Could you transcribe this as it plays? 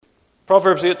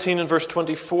Proverbs 18 and verse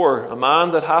 24, a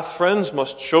man that hath friends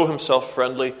must show himself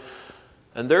friendly,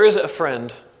 and there is a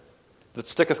friend that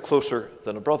sticketh closer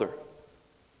than a brother.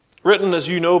 Written, as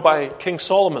you know, by King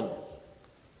Solomon.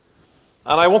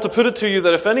 And I want to put it to you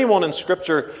that if anyone in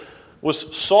Scripture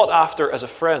was sought after as a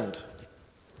friend,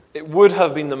 it would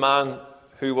have been the man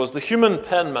who was the human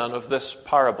penman of this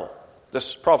parable,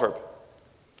 this proverb.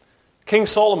 King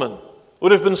Solomon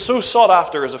would have been so sought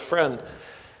after as a friend.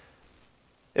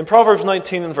 In Proverbs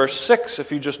 19 and verse 6, if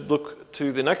you just look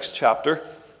to the next chapter,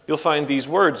 you'll find these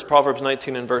words, Proverbs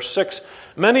 19 and verse 6,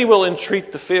 many will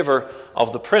entreat the favor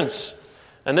of the prince,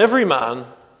 and every man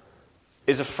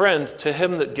is a friend to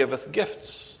him that giveth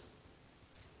gifts.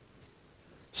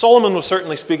 Solomon was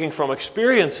certainly speaking from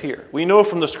experience here. We know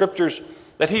from the Scriptures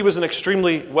that he was an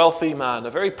extremely wealthy man, a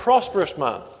very prosperous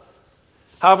man.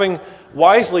 Having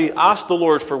wisely asked the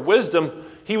Lord for wisdom,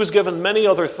 he was given many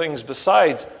other things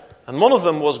besides, and one of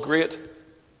them was great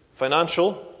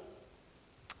financial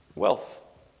wealth.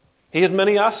 He had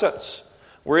many assets.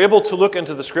 We're able to look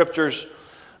into the Scriptures,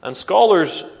 and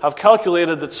scholars have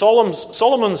calculated that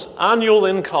Solomon's annual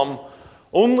income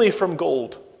only from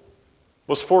gold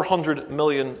was $400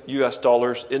 million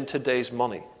in today's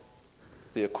money.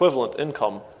 The equivalent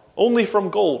income only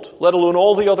from gold, let alone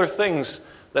all the other things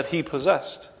that he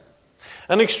possessed.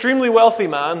 An extremely wealthy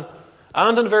man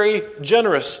and a very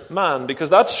generous man, because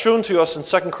that's shown to us in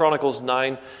 2 Chronicles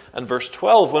 9 and verse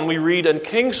 12 when we read, and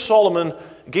King Solomon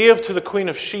gave to the queen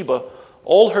of Sheba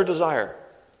all her desire,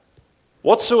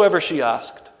 whatsoever she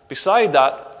asked, beside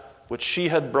that which she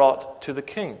had brought to the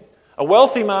king. A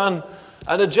wealthy man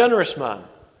and a generous man.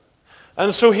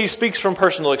 And so he speaks from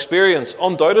personal experience,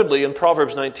 undoubtedly in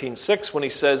Proverbs 19:6 when he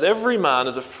says, every man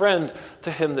is a friend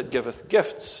to him that giveth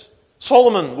gifts.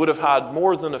 Solomon would have had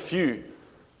more than a few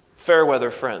fair weather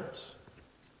friends.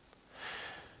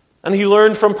 And he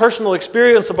learned from personal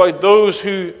experience about those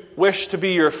who wish to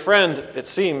be your friend, it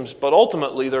seems, but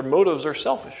ultimately their motives are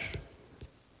selfish.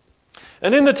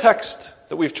 And in the text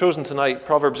that we've chosen tonight,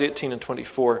 Proverbs 18 and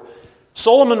 24,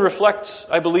 Solomon reflects,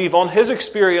 I believe, on his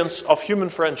experience of human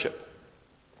friendship,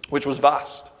 which was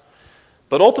vast.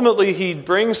 But ultimately, he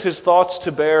brings his thoughts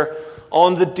to bear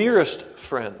on the dearest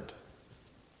friend.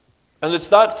 And it's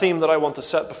that theme that I want to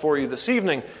set before you this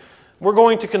evening. We're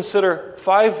going to consider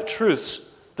 5 truths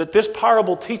that this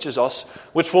parable teaches us,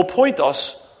 which will point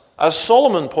us, as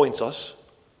Solomon points us,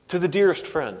 to the dearest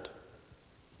friend.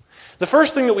 The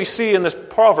first thing that we see in this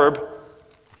proverb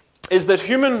is that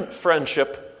human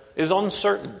friendship is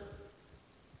uncertain.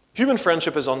 Human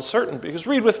friendship is uncertain, because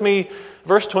read with me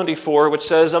verse 24, which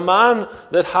says, a man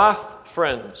that hath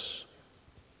friends.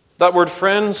 That word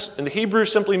friends in the Hebrew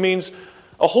simply means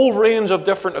a whole range of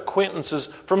different acquaintances,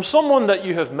 from someone that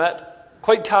you have met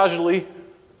quite casually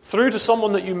through to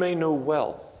someone that you may know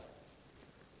well.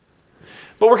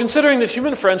 But we're considering that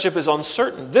human friendship is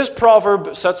uncertain. This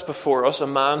proverb sets before us a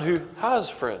man who has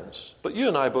friends. But you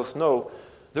and I both know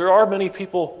there are many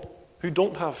people who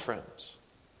don't have friends.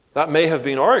 That may have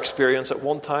been our experience at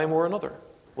one time or another.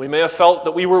 We may have felt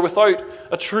that we were without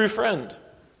a true friend.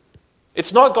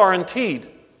 It's not guaranteed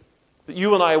that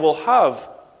you and I will have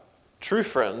true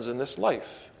friends in this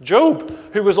life. Job,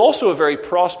 who was also a very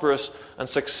prosperous and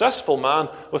successful man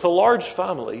with a large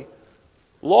family,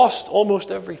 lost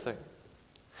almost everything.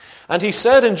 And he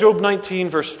said in Job 19,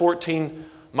 verse 14,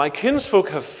 my kinsfolk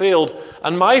have failed,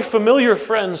 and my familiar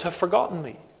friends have forgotten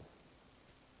me.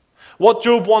 What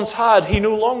Job once had, he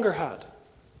no longer had.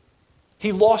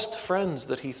 He lost friends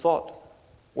that he thought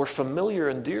were familiar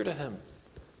and dear to him,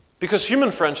 because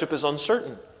human friendship is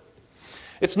uncertain.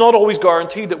 It's not always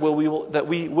guaranteed that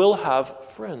we will have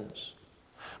friends.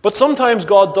 But sometimes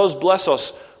God does bless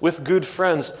us with good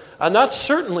friends, and that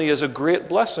certainly is a great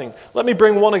blessing. Let me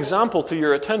bring one example to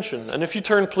your attention. And if you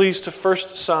turn, please, to 1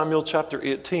 Samuel chapter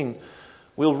 18,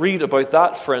 we'll read about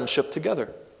that friendship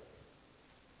together.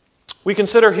 We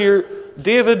consider here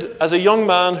David as a young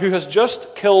man who has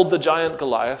just killed the giant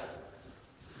Goliath.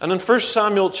 And in 1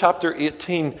 Samuel chapter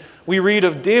 18, we read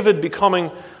of David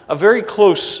becoming a very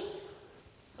close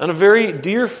and a very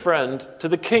dear friend to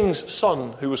the king's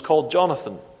son, who was called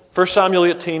Jonathan. 1 Samuel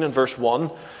 18 and verse 1,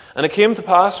 and it came to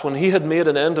pass, when he had made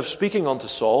an end of speaking unto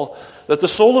Saul, that the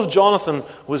soul of Jonathan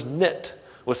was knit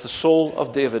with the soul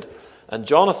of David, and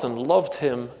Jonathan loved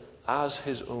him as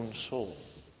his own soul.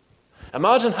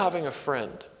 Imagine having a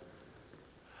friend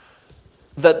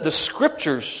that the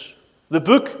Scriptures, the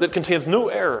book that contains no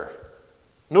error,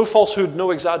 no falsehood, no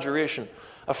exaggeration,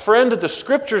 a friend that the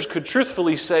Scriptures could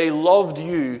truthfully say loved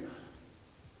you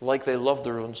like they loved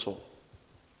their own soul.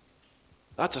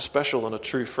 That's a special and a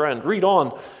true friend. Read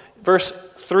on Verse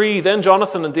 3, then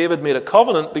Jonathan and David made a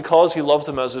covenant because he loved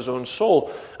him as his own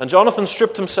soul. And Jonathan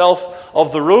stripped himself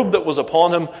of the robe that was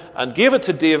upon him and gave it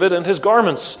to David and his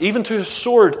garments, even to his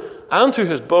sword and to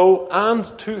his bow and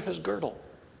to his girdle.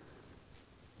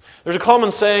 There's a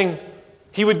common saying,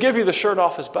 he would give you the shirt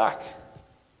off his back.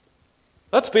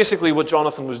 That's basically what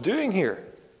Jonathan was doing here.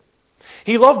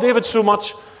 He loved David so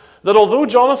much that although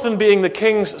Jonathan, being the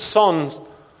king's son,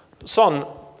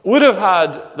 would have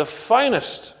had the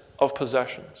finest of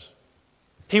possessions,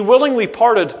 he willingly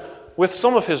parted with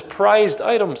some of his prized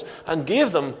items and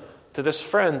gave them to this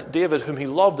friend, David, whom he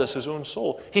loved as his own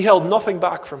soul. He held nothing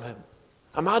back from him.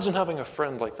 Imagine having a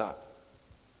friend like that.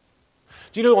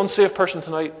 Do you know, unsaved person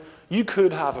tonight, you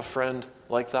could have a friend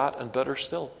like that and better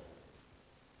still.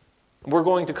 We're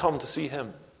going to come to see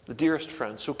him, the dearest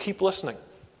friend, so keep listening.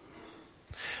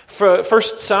 For 1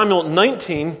 Samuel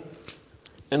 19,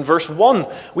 in verse 1,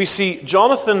 we see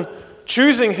Jonathan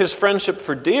choosing his friendship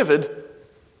for David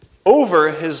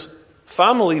over his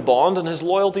family bond and his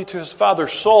loyalty to his father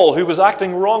Saul, who was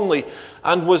acting wrongly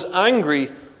and was angry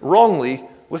wrongly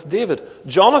with David.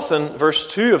 Jonathan, verse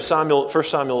 2 of 1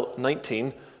 Samuel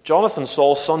 19, Jonathan,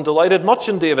 Saul's son, delighted much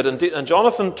in David, and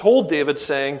Jonathan told David,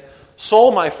 saying,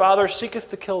 Saul, my father, seeketh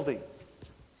to kill thee.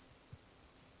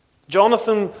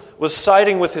 Jonathan was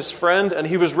siding with his friend, and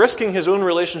he was risking his own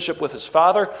relationship with his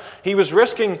father. He was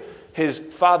risking his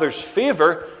father's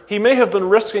favor. He may have been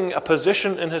risking a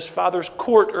position in his father's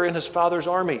court or in his father's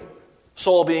army,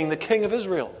 Saul being the king of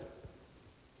Israel.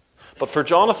 But for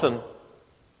Jonathan,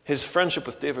 his friendship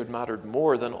with David mattered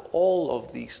more than all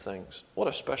of these things. What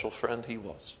a special friend he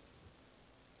was.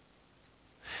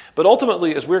 But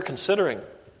ultimately, as we're considering,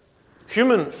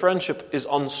 human friendship is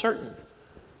uncertain.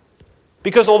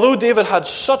 Because although David had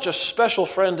such a special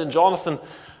friend in Jonathan,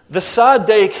 the sad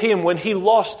day came when he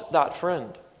lost that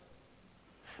friend.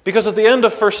 Because at the end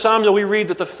of 1 Samuel, we read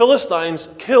that the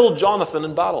Philistines killed Jonathan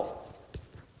in battle.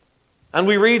 And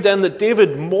we read then that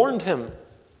David mourned him.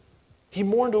 He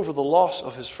mourned over the loss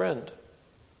of his friend.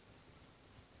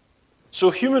 So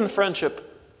human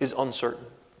friendship is uncertain.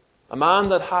 A man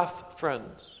that hath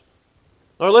friends.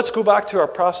 Now let's go back to our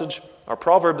passage, our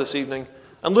proverb this evening,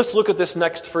 and let's look at this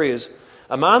next phrase.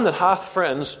 A man that hath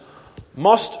friends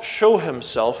must show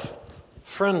himself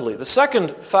friendly. The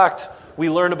second fact we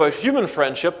learn about human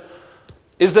friendship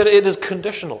is that it is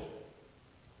conditional.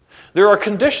 There are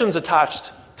conditions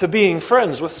attached to being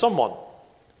friends with someone.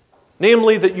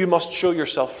 Namely, that you must show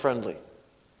yourself friendly.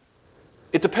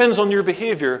 It depends on your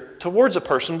behavior towards a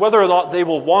person, whether or not they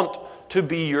will want to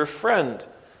be your friend.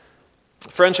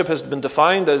 Friendship has been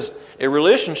defined as a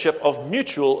relationship of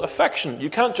mutual affection. You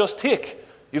can't just take,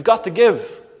 you've got to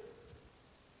give.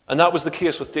 And that was the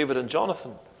case with David and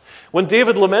Jonathan. When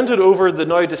David lamented over the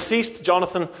now deceased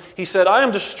Jonathan, he said, I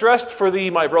am distressed for thee,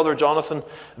 my brother Jonathan.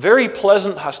 Very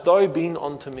pleasant hast thou been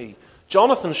unto me.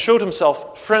 Jonathan showed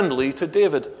himself friendly to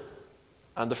David,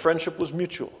 and the friendship was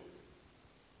mutual.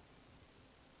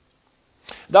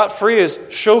 That phrase,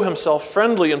 show himself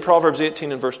friendly, in Proverbs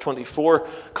 18 and verse 24,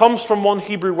 comes from one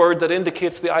Hebrew word that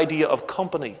indicates the idea of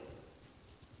company.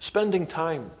 Spending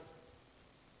time.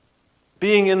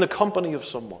 Being in the company of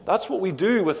someone. That's what we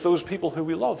do with those people who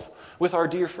we love, with our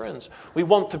dear friends. We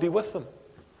want to be with them.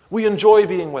 We enjoy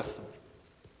being with them.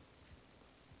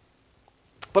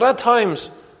 But at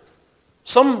times,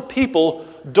 some people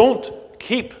don't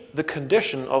keep the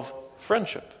condition of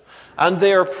friendship. And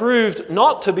they are proved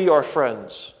not to be our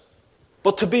friends,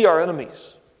 but to be our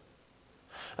enemies.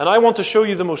 And I want to show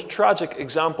you the most tragic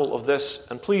example of this,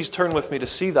 and please turn with me to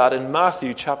see that in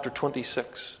Matthew chapter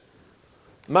 26.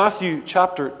 Matthew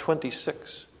chapter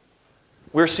 26.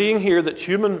 We're seeing here that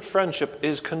human friendship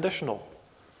is conditional.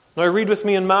 Now read with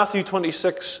me in Matthew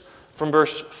 26 from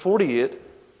verse 48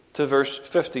 to verse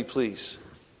 50, please.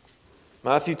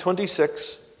 Matthew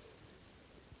 26,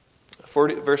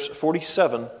 verse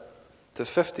 47 to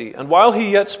 50. And while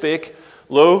he yet spake,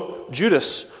 lo,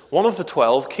 Judas, one of the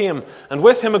 12, came, and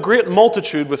with him a great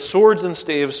multitude with swords and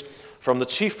staves from the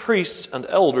chief priests and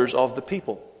elders of the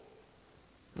people.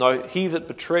 Now he that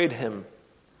betrayed him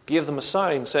gave them a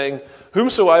sign, saying,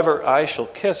 Whomsoever I shall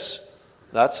kiss,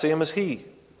 that same is he.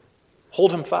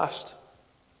 Hold him fast.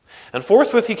 And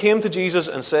forthwith he came to Jesus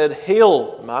and said,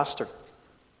 Hail, Master,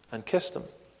 and kissed him.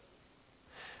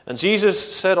 And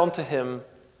Jesus said unto him,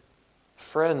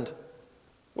 Friend,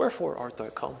 wherefore art thou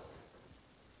come?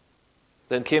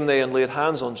 Then came they and laid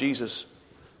hands on Jesus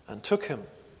and took him.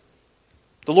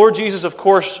 The Lord Jesus, of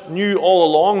course, knew all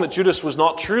along that Judas was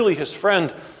not truly his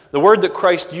friend. The word that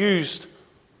Christ used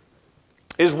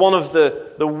is one of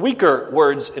the weaker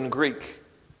words in Greek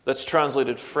that's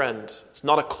translated friend. It's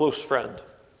not a close friend.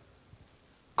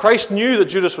 Christ knew that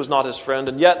Judas was not his friend,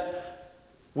 and yet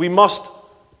we must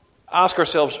ask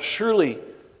ourselves, surely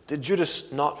did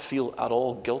Judas not feel at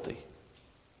all guilty?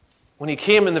 When he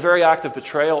came in the very act of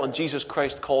betrayal and Jesus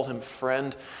Christ called him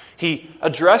friend, he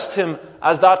addressed him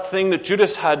as that thing that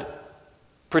Judas had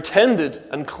pretended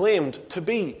and claimed to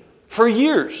be for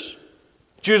years.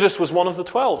 Judas was one of the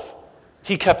 12.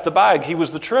 He kept the bag. He was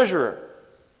the treasurer.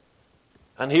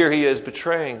 And here he is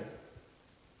betraying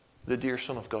the dear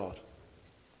Son of God.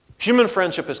 Human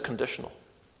friendship is conditional.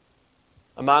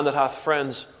 A man that hath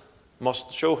friends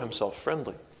must show himself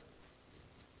friendly.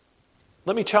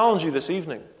 Let me challenge you this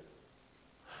evening.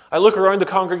 I look around the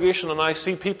congregation and I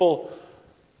see people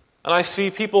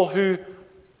who,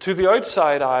 to the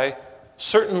outside eye,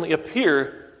 certainly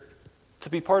appear to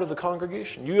be part of the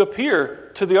congregation. You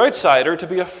appear to the outsider to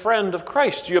be a friend of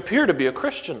Christ. You appear to be a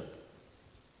Christian.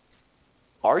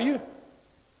 Are you?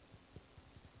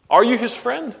 Are you his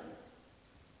friend?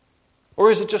 Or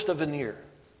is it just a veneer?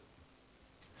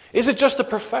 Is it just a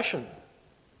profession?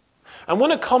 And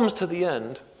when it comes to the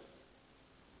end,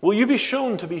 will you be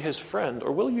shown to be his friend,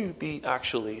 or will you be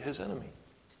actually his enemy?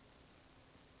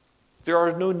 There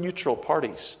are no neutral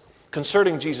parties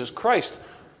concerning Jesus Christ.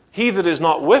 He that is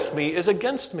not with me is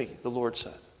against me, the Lord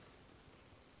said.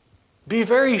 Be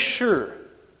very sure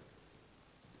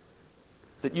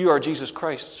that you are Jesus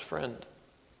Christ's friend,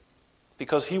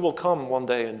 because he will come one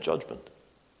day in judgment.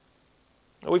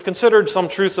 Now, we've considered some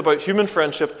truths about human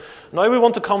friendship. Now we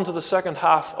want to come to the second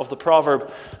half of the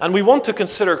proverb, and we want to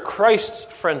consider Christ's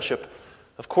friendship.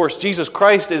 Of course, Jesus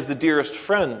Christ is the dearest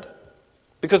friend,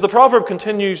 because the proverb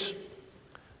continues,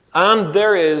 and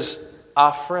there is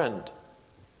a friend.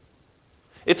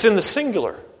 It's in the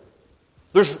singular.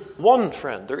 There's one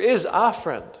friend. There is a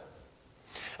friend.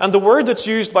 And the word that's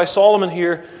used by Solomon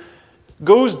here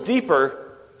goes deeper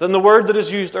than the word that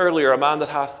is used earlier, a man that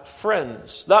hath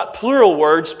friends. That plural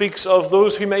word speaks of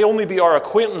those who may only be our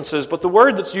acquaintances, but the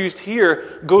word that's used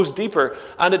here goes deeper,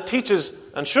 and it teaches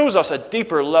and shows us a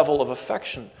deeper level of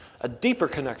affection, a deeper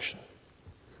connection.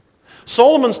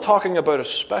 Solomon's talking about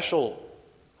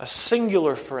a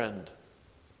singular friend.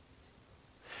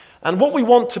 And what we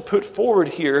want to put forward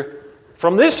here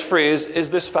from this phrase is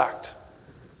this fact.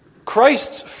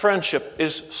 Christ's friendship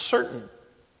is certain.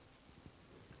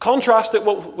 Contrast it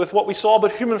with what we saw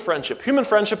about human friendship. Human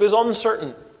friendship is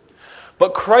uncertain.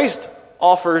 But Christ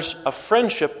offers a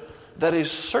friendship that is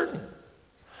certain.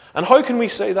 And how can we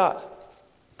say that?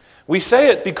 We say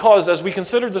it because, as we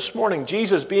considered this morning,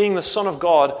 Jesus, being the Son of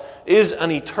God, is an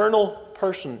eternal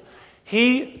person.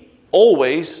 He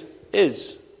always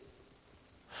is.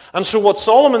 And so what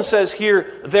Solomon says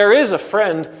here, there is a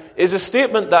friend, is a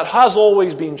statement that has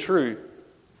always been true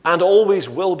and always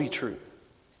will be true.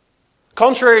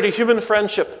 Contrary to human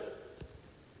friendship,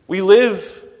 we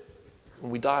live and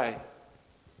we die.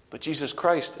 But Jesus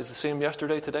Christ is the same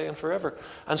yesterday, today, and forever.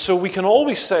 And so we can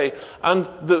always say, and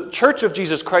the Church of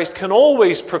Jesus Christ can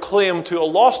always proclaim to a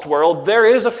lost world, there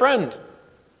is a friend.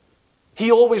 He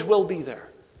always will be there.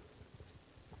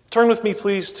 Turn with me,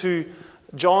 please, to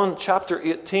John chapter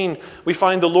 18. We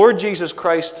find the Lord Jesus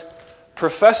Christ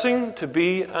professing to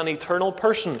be an eternal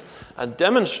person and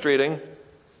demonstrating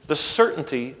the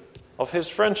certainty of his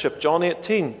friendship. John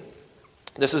 18.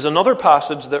 This is another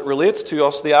passage that relates to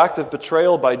us the act of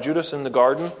betrayal by Judas in the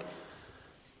garden.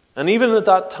 And even at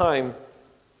that time,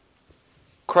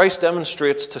 Christ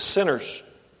demonstrates to sinners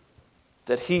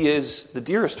that he is the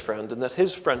dearest friend and that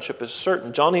his friendship is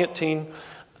certain. John 18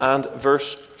 and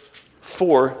verse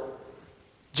 4.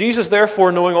 Jesus,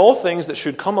 therefore, knowing all things that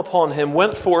should come upon him,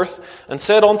 went forth and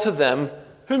said unto them,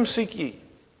 Whom seek ye?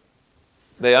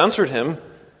 They answered him,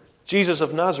 Jesus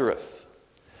of Nazareth.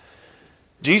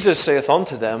 Jesus saith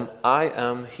unto them, I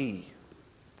am he.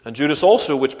 And Judas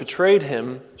also, which betrayed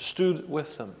him, stood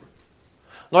with them.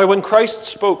 Now, when Christ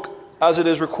spoke, as it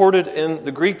is recorded in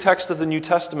the Greek text of the New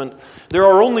Testament, there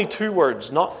are only two words,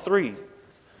 not three.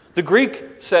 The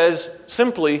Greek says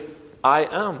simply, I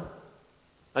am.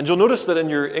 And you'll notice that in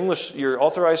your English, your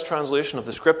authorized translation of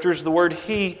the Scriptures, the word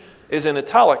he is in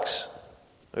italics.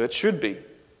 It should be.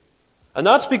 And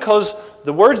that's because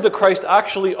the words that Christ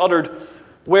actually uttered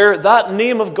were that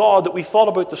name of God that we thought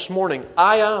about this morning,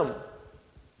 I am.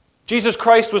 Jesus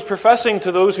Christ was professing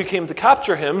to those who came to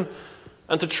capture him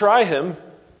and to try him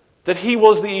that he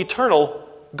was the eternal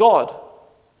God,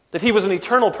 that he was an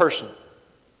eternal person,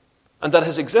 and that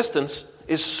his existence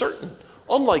is certain,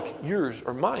 unlike yours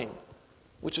or mine,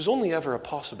 which is only ever a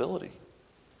possibility.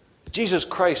 Jesus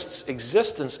Christ's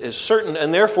existence is certain,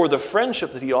 and therefore the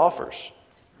friendship that he offers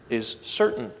is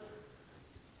certain.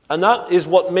 And that is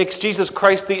what makes Jesus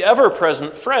Christ the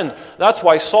ever-present friend. That's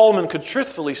why Solomon could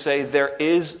truthfully say, there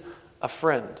is a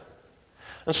friend.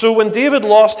 And so when David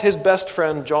lost his best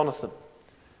friend, Jonathan,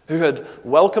 who had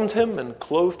welcomed him and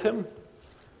clothed him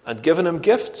and given him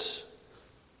gifts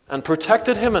and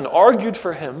protected him and argued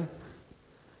for him,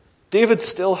 David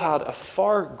still had a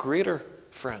far greater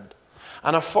friend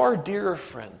and a far dearer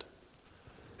friend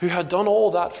who had done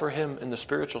all that for him in the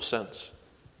spiritual sense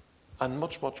and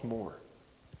much, much more.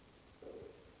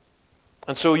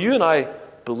 And so you and I,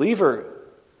 believer,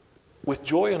 with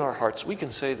joy in our hearts, we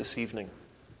can say this evening,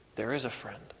 there is a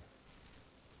friend,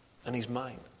 and he's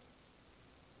mine.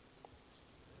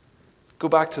 Go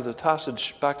back to the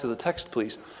passage, back to the text,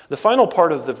 please. The final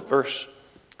part of the verse,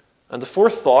 and the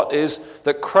fourth thought, is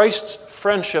that Christ's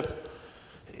friendship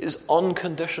is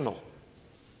unconditional.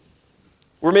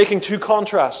 We're making two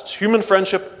contrasts. Human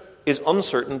friendship is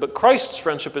uncertain, but Christ's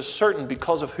friendship is certain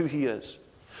because of who he is.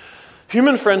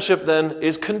 Human friendship, then,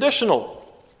 is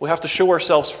conditional. We have to show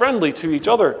ourselves friendly to each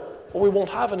other, or we won't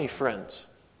have any friends.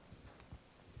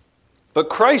 But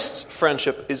Christ's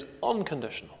friendship is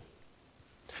unconditional.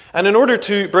 And in order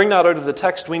to bring that out of the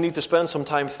text, we need to spend some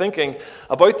time thinking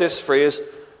about this phrase,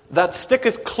 that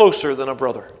sticketh closer than a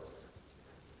brother.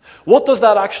 What does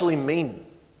that actually mean?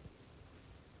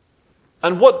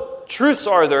 And what truths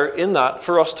are there in that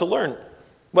for us to learn?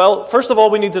 Well, first of all,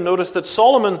 we need to notice that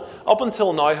Solomon, up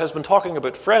until now, has been talking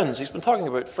about friends. He's been talking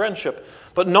about friendship.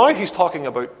 But now he's talking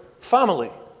about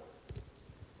family.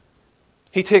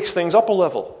 He takes things up a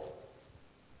level.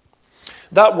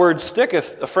 That word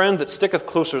sticketh, a friend that sticketh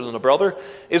closer than a brother,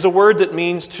 is a word that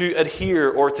means to adhere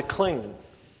or to cling.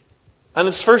 And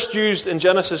it's first used in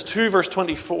Genesis 2, verse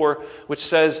 24, which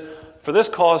says, for this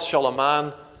cause shall a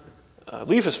man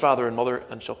leave his father and mother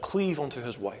and shall cleave unto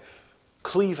his wife.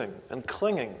 Cleaving and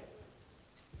clinging.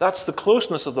 That's the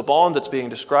closeness of the bond that's being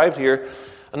described here.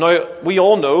 And now, we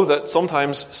all know that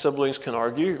sometimes siblings can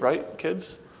argue, right,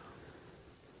 kids?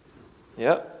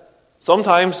 Yeah.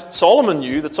 Sometimes, Solomon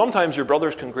knew that sometimes your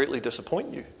brothers can greatly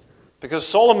disappoint you. Because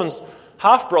Solomon's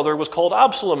half-brother was called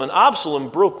Absalom, and Absalom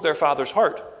broke their father's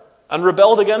heart and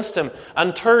rebelled against him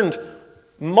and turned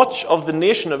much of the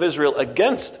nation of Israel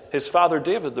against his father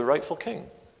David, the rightful king.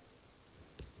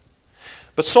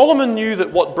 But Solomon knew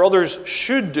that what brothers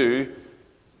should do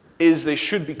is they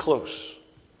should be close.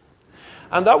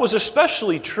 And that was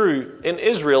especially true in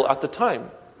Israel at the time.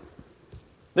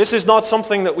 This is not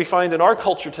something that we find in our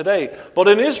culture today. But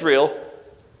in Israel,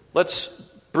 let's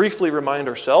briefly remind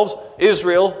ourselves,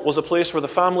 Israel was a place where the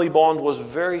family bond was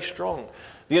very strong.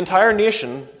 The entire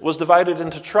nation was divided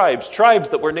into tribes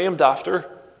that were named after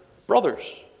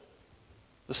brothers,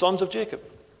 the sons of Jacob.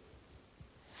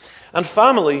 And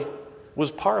family was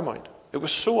paramount. It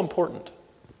was so important.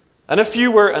 And if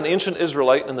you were an ancient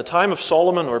Israelite in the time of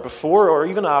Solomon or before or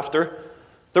even after,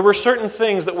 there were certain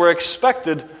things that were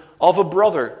expected of a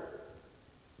brother.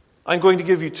 I'm going to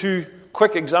give you two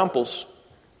quick examples.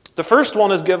 The first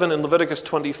one is given in Leviticus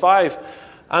 25.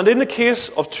 And in the case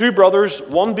of two brothers,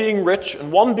 one being rich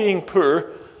and one being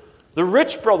poor, the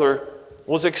rich brother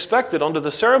was expected under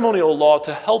the ceremonial law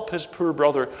to help his poor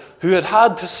brother who had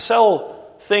had to sell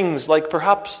things like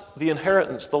perhaps the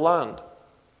inheritance, the land.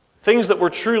 Things that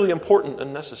were truly important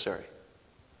and necessary.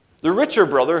 The richer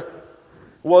brother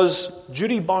was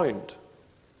duty bound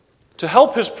to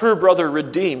help his poor brother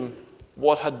redeem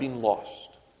what had been lost.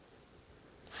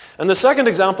 And the second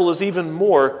example is even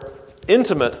more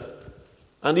intimate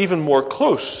and even more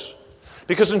close.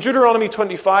 Because in Deuteronomy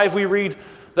 25 we read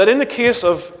that in the case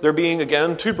of there being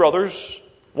again two brothers,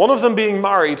 one of them being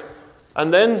married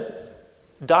and then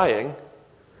dying,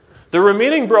 the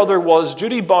remaining brother was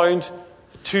duty-bound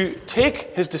to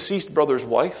take his deceased brother's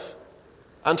wife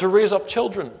and to raise up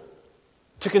children,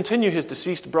 to continue his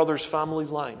deceased brother's family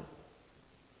line.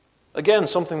 Again,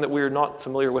 something that we are not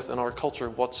familiar with in our culture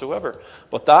whatsoever.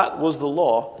 But that was the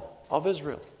law of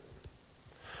Israel.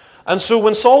 And so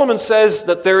when Solomon says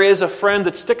that there is a friend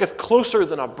that sticketh closer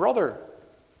than a brother,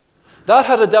 that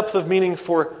had a depth of meaning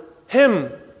for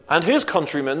him and his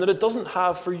countrymen that it doesn't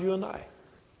have for you and I.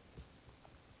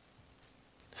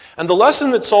 And the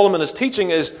lesson that Solomon is teaching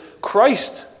is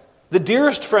Christ, the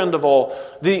dearest friend of all,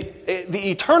 the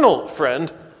eternal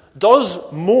friend,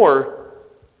 does more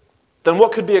than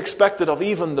what could be expected of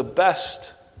even the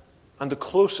best and the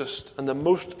closest and the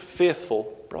most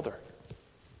faithful brother.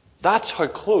 That's how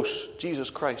close Jesus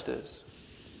Christ is.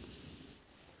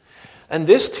 And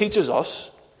this teaches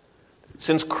us,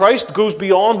 since Christ goes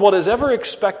beyond what is ever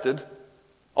expected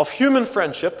of human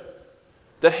friendship,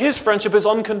 that his friendship is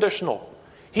unconditional.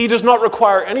 He does not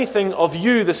require anything of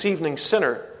you this evening,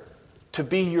 sinner, to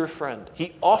be your friend.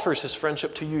 He offers his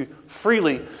friendship to you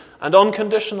freely and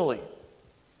unconditionally.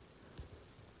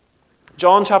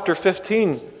 John chapter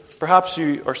 15, perhaps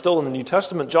you are still in the New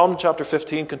Testament. John chapter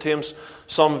 15 contains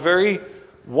some very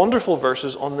wonderful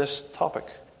verses on this topic.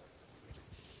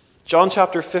 John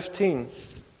chapter 15,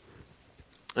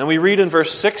 and we read in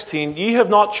verse 16, "Ye have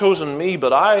not chosen me,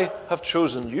 but I have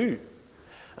chosen you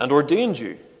and ordained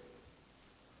you."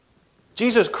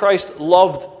 Jesus Christ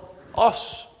loved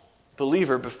us,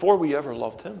 believer, before we ever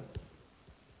loved him.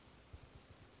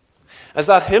 As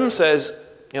that hymn says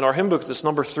in our hymn book, this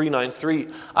number 393,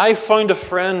 "I found a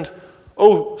friend,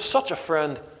 oh, such a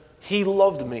friend, he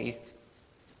loved me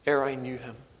ere I knew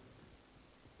him."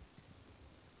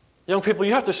 Young people,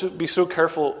 you have to be so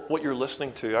careful what you're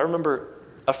listening to. I remember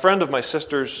a friend of my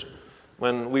sister's,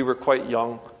 when we were quite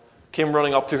young, came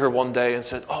running up to her one day and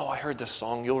said, "Oh, I heard this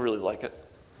song, you'll really like it."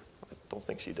 I don't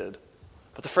think she did.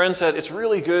 But the friend said, "It's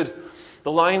really good.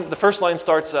 The first line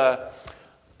starts,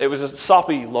 it was a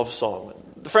soppy love song.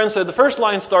 The friend said, the first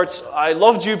line starts, 'I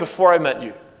loved you before I met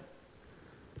you.'"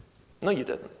 No, you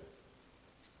didn't.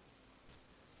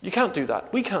 You can't do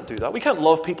that. We can't do that. We can't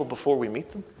love people before we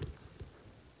meet them.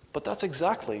 But that's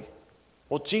exactly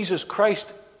what Jesus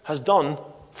Christ has done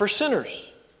for sinners.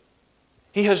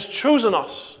 He has chosen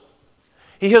us.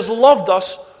 He has loved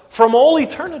us from all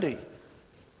eternity.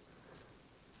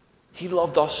 He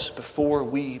loved us before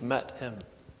we met him.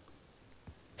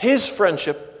 His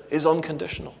friendship is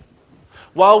unconditional.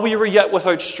 While we were yet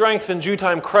without strength, in due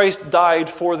time Christ died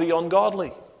for the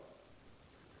ungodly.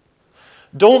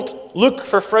 Don't look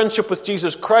for friendship with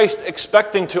Jesus Christ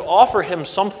expecting to offer him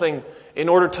something in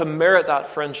order to merit that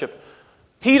friendship.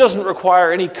 He doesn't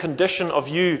require any condition of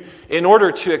you in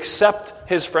order to accept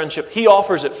his friendship. He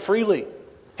offers it freely.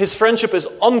 His friendship is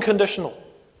unconditional.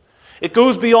 It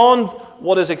goes beyond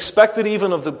what is expected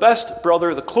even of the best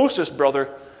brother, the closest brother,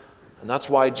 and that's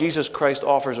why Jesus Christ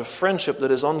offers a friendship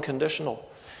that is unconditional.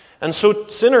 And so,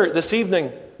 sinner, this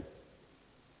evening,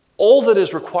 all that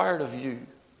is required of you,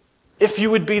 if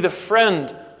you would be the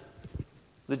friend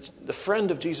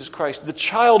of Jesus Christ, the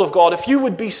child of God, if you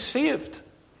would be saved,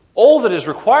 all that is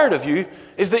required of you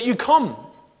is that you come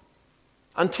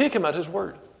and take him at his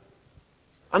word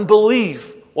and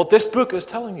believe what this book is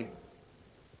telling you.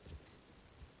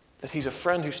 That he's a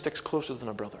friend who sticks closer than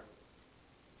a brother.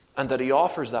 And that he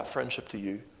offers that friendship to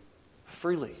you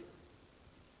freely.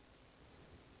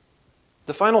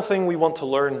 The final thing we want to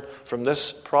learn from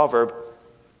this proverb,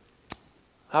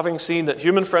 having seen that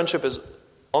human friendship is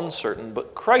uncertain,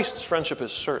 but Christ's friendship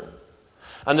is certain,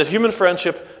 and that human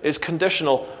friendship is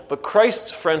conditional, but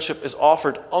Christ's friendship is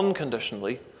offered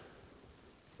unconditionally,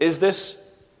 is this,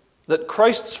 that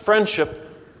Christ's friendship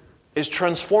is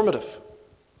transformative.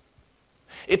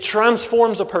 It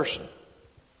transforms a person.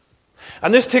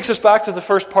 And this takes us back to the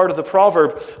first part of the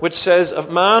proverb, which says, "A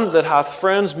man that hath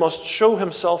friends must show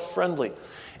himself friendly."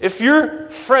 If you're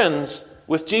friends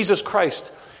with Jesus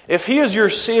Christ, if he is your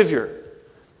Savior,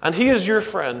 and he is your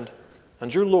friend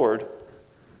and your Lord,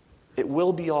 it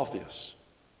will be obvious.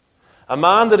 A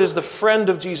man that is the friend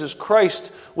of Jesus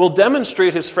Christ will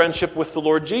demonstrate his friendship with the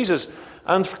Lord Jesus.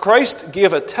 And Christ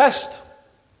gave a test,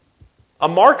 a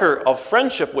marker of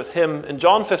friendship with him in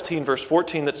John 15, verse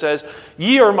 14, that says,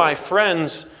 "Ye are my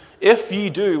friends, if ye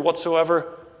do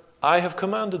whatsoever I have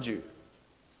commanded you."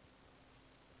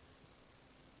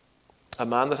 A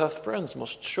man that hath friends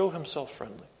must show himself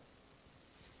friendly.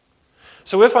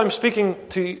 So if I'm speaking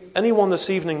to anyone this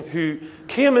evening who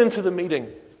came into the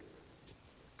meeting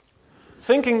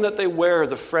thinking that they were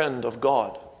the friend of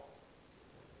God,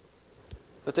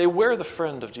 that they were the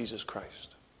friend of Jesus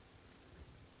Christ,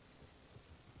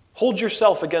 hold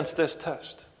yourself against this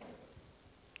test.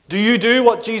 Do you do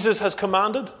what Jesus has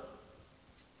commanded?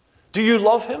 Do you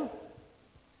love him?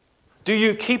 Do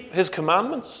you keep his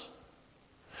commandments?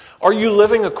 Are you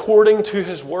living according to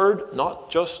his word, not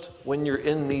just when you're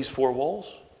in these four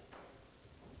walls,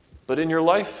 but in your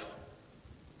life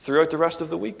throughout the rest of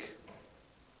the week?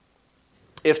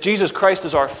 If Jesus Christ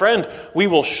is our friend, we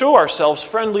will show ourselves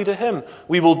friendly to him.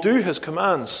 We will do his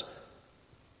commands.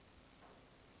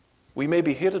 We may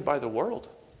be hated by the world,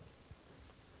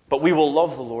 but we will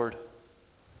love the Lord,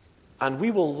 and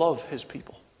we will love his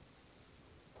people.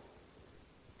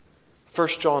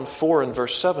 1 John 4 and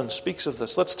verse 7 speaks of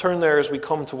this. Let's turn there as we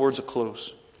come towards a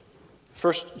close.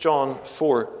 1 John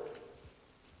 4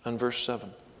 and verse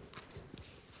 7.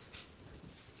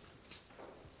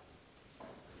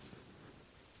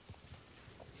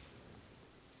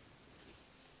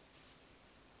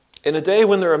 In a day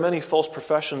when there are many false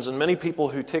professions and many people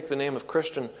who take the name of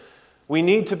Christian, we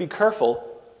need to be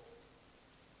careful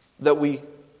that we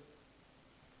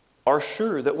are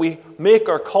sure, that we make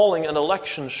our calling and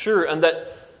election sure, and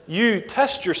that you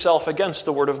test yourself against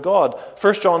the Word of God.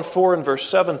 1 John 4 and verse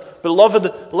 7,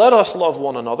 Beloved, let us love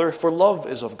one another, for love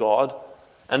is of God,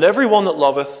 and every one that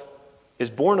loveth is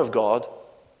born of God,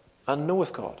 and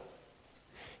knoweth God.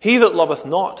 He that loveth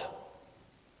not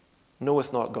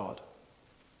knoweth not God,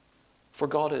 for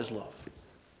God is love.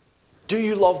 Do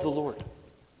you love the Lord?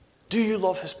 Do you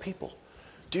love His people?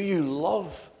 Do you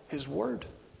love His Word?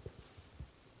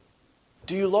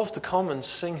 Do you love to come and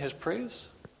sing His praise?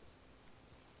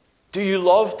 Do you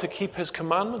love to keep His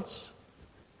commandments?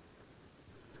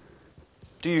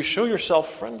 Do you show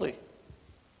yourself friendly?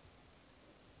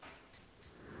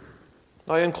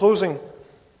 Now, in closing,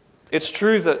 it's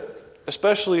true that,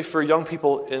 especially for young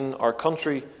people in our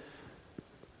country,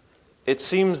 it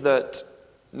seems that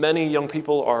many young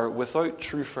people are without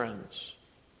true friends.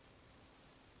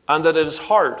 And that it is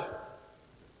hard.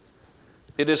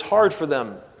 It is hard for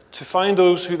them to find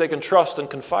those who they can trust and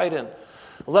confide in.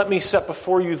 Let me set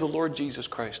before you the Lord Jesus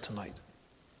Christ tonight.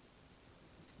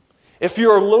 If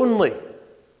you are lonely,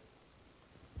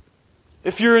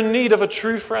 if you're in need of a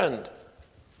true friend,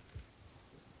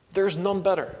 there's none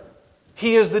better.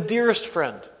 He is the dearest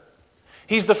friend.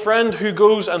 He's the friend who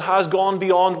goes and has gone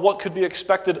beyond what could be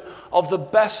expected of the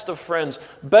best of friends.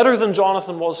 Better than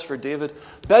Jonathan was for David.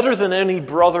 Better than any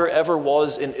brother ever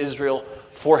was in Israel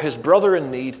for his brother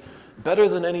in need. Better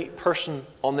than any person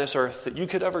on this earth that you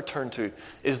could ever turn to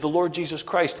is the Lord Jesus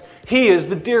Christ. He is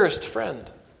the dearest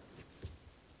friend.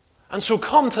 And so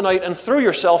come tonight and throw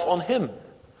yourself on Him.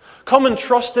 Come and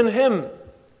trust in Him.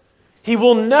 He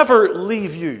will never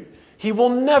leave you. He will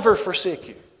never forsake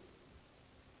you.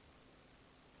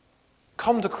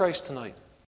 Come to Christ tonight.